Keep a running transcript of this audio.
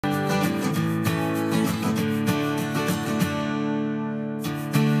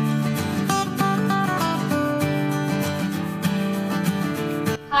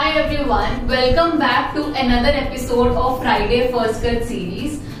everyone, welcome back to another episode of Friday First Cut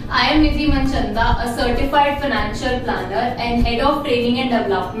series. I am Nidhi Manchanda, a certified financial planner and head of training and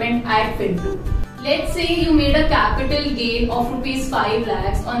development at Fintu. Let's say you made a capital gain of Rs 5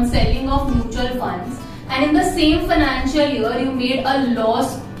 lakhs on selling of mutual funds, and in the same financial year you made a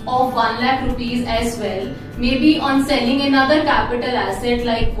loss of 1 lakh rupees as well, maybe on selling another capital asset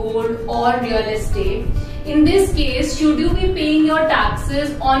like gold or real estate. In this case, should you be paying your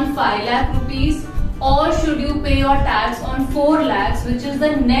taxes on 5 lakh rupees or should you pay your tax on 4 lakhs, which is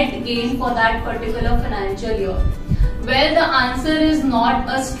the net gain for that particular financial year? Well, the answer is not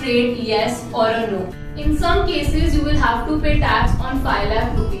a straight yes or a no. In some cases, you will have to pay tax on 5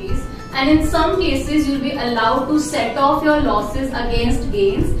 lakh rupees, and in some cases, you will be allowed to set off your losses against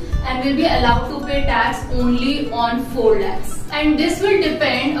gains and will be allowed to pay tax only on 4 lakhs. And this will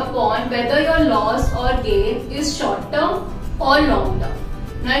depend upon whether your loss or gain is short term or long term.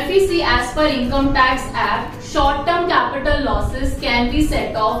 Now, if we see as per Income Tax Act, short term capital losses can be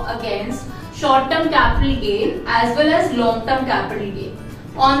set off against short term capital gain as well as long term capital gain.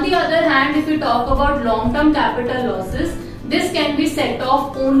 On the other hand, if we talk about long term capital losses, this can be set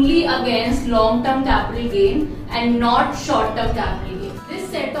off only against long term capital gain and not short term capital gain. This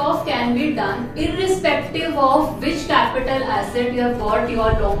set off can be done irrespective of which capital asset you have got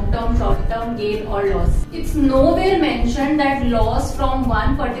your long term, short term gain or loss. It's nowhere mentioned that loss from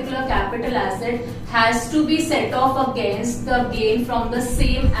one particular capital asset has to be set off against the gain from the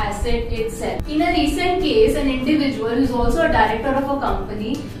same asset itself. In a recent case, an individual who is also a director of a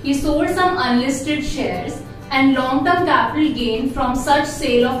company, he sold some unlisted shares, and long-term capital gain from such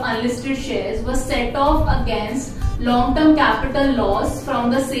sale of unlisted shares was set off against long-term capital loss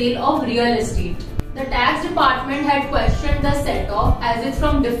from the sale of real estate. The tax department had questioned the set-off as it's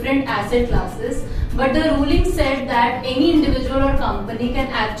from different asset classes, but the ruling said that any individual or company can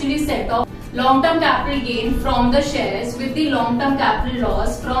actually set off long-term capital gain from the shares with the long-term capital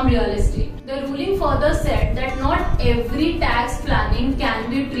loss from real estate. The ruling further said that not every tax planning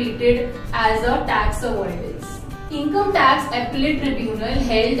can be treated as a tax avoidance. Income Tax Appellate Tribunal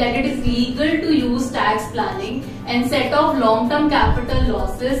held that it is legal to use tax planning and set off long-term capital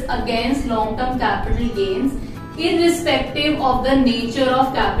losses against long-term capital gains irrespective of the nature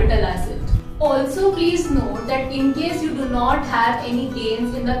of capital asset. Also, please note that in case you do not have any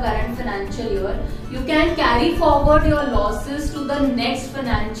gains in the current financial year, you can carry forward your losses to the next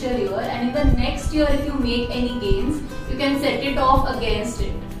financial year, and in the next year if you make any gains, you can set it off against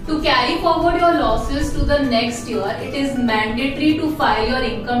it. To carry forward your losses to the next year, it is mandatory to file your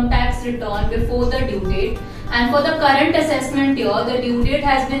income tax return before the due date, and for the current assessment year, the due date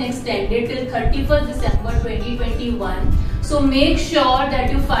has been extended till 31st December 2021. So make sure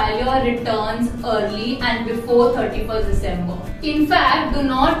that you file your returns early and before 31st December. In fact, do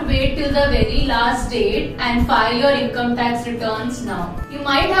not wait till the very last date and file your income tax returns now. You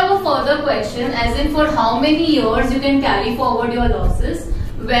might have a further question, as in for how many years you can carry forward your losses.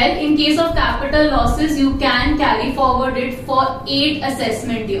 Well, in case of capital losses, you can carry forward it for 8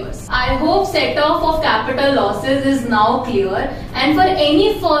 assessment years. I hope set off of capital losses is now clear, and for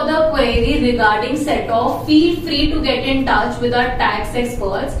any further query regarding set off, feel free to get in touch with our tax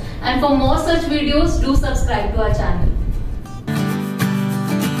experts, and for more such videos, do subscribe to our channel.